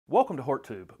Welcome to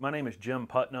HortTube. My name is Jim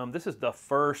Putnam. This is the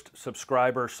first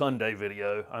subscriber Sunday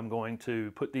video. I'm going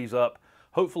to put these up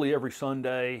hopefully every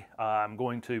Sunday. I'm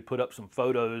going to put up some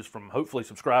photos from hopefully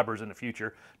subscribers in the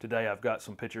future. Today I've got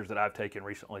some pictures that I've taken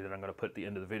recently that I'm going to put at the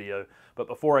end of the video. But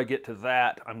before I get to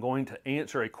that, I'm going to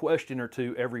answer a question or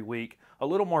two every week a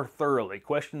little more thoroughly.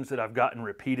 Questions that I've gotten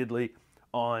repeatedly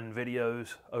on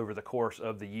videos over the course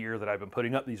of the year that I've been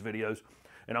putting up these videos.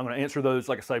 And I'm going to answer those,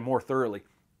 like I say, more thoroughly.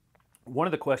 One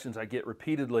of the questions I get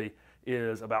repeatedly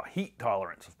is about heat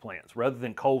tolerance of plants rather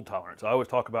than cold tolerance. I always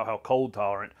talk about how cold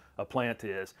tolerant a plant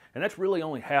is, and that's really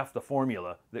only half the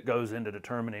formula that goes into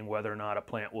determining whether or not a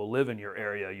plant will live in your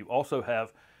area. You also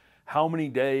have how many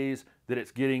days that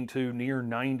it's getting to near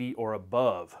 90 or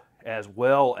above, as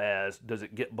well as does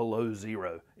it get below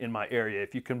zero in my area.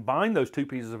 If you combine those two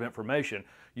pieces of information,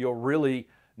 you'll really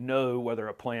know whether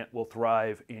a plant will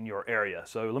thrive in your area.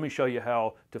 So let me show you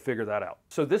how to figure that out.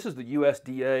 So this is the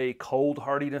USDA cold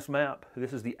hardiness map.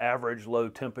 This is the average low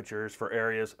temperatures for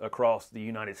areas across the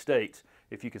United States.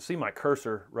 If you can see my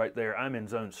cursor right there, I'm in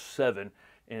zone 7.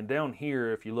 And down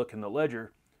here, if you look in the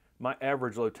ledger, my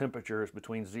average low temperature is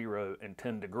between 0 and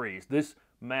 10 degrees. This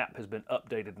map has been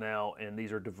updated now, and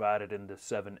these are divided into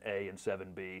 7A and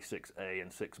 7B, 6A and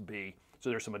 6B. So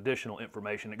there's some additional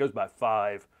information. It goes by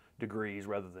 5 degrees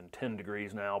rather than 10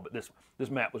 degrees now, but this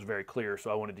map was very clear,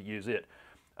 so I wanted to use it.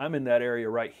 I'm in that area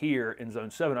right here in zone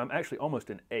 7. I'm actually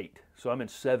almost in 8, so I'm in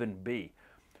 7B.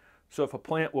 So if a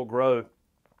plant will grow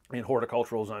in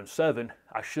horticultural zone 7,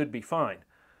 I should be fine.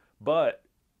 But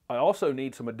I also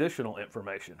need some additional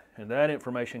information, and that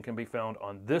information can be found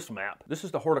on this map. This is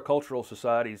the Horticultural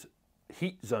Society's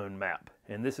heat zone map,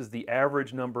 and this is the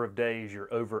average number of days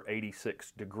you're over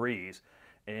 86 degrees.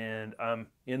 And I'm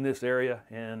in this area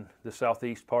in the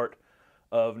southeast part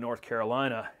of North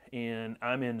Carolina, and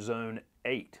I'm in zone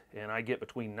 8, and I get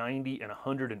between 90 and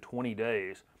 120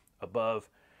 days above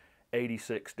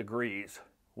 86 degrees,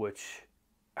 which,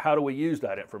 how do we use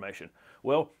that information?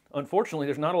 Well, unfortunately,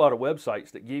 there's not a lot of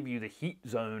websites that give you the heat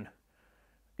zone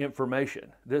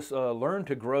information. This Learn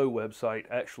to Grow website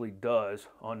actually does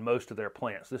on most of their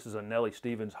plants. This is a Nellie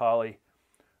Stevens holly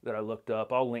that I looked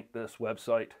up. I'll link this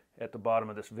website at the bottom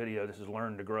of this video. This is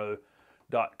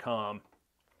learntogrow.com.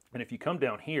 And if you come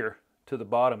down here to the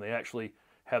bottom, they actually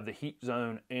have the heat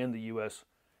zone and the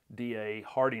USDA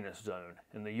hardiness zone.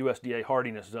 And the USDA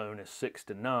hardiness zone is 6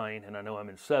 to 9, and I know I'm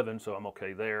in 7, so I'm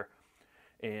okay there.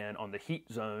 And on the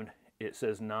heat zone, it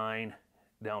says 9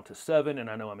 down to 7, and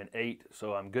I know I'm in 8,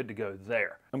 so I'm good to go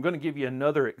there. I'm going to give you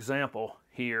another example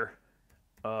here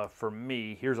for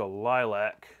me. Here's a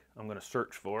lilac I'm going to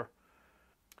search for.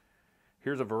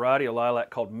 Here's a variety of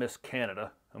lilac called Miss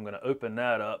Canada. I'm going to open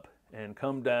that up and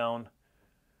come down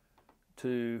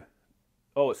to,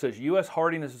 oh, it says U.S.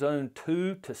 hardiness zone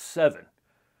 2 to 7.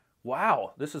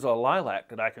 Wow, this is a lilac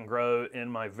that I can grow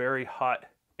in my very hot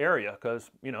area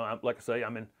because, you know, like I say,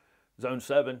 I'm in zone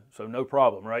 7, so no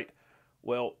problem, right?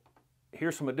 Well,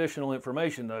 here's some additional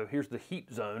information though. Here's the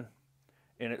heat zone,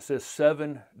 and it says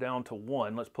 7 down to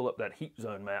 1. Let's pull up that heat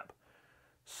zone map.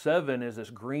 7 is this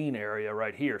green area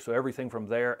right here, so everything from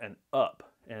there and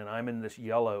up, and I'm in this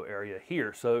yellow area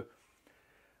here. So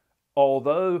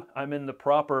although I'm in the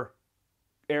proper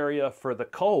area for the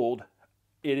cold,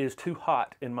 it is too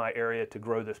hot in my area to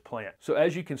grow this plant. So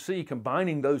as you can see,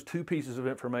 combining those two pieces of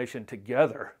information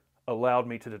together allowed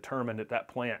me to determine that that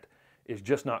plant is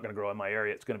just not going to grow in my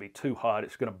area. It's going to be too hot.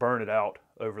 It's going to burn it out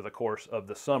over the course of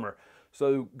the summer.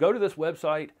 So go to this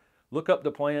website, look up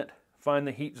the plant, find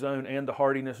the heat zone and the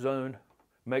hardiness zone.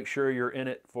 Make sure you're in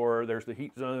it for, there's the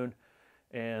heat zone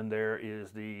and there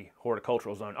is the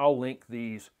horticultural zone. I'll link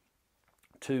these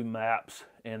two maps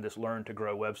and this Learn to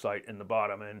Grow website in the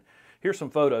bottom. And here's some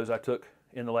photos I took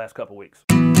in the last couple weeks.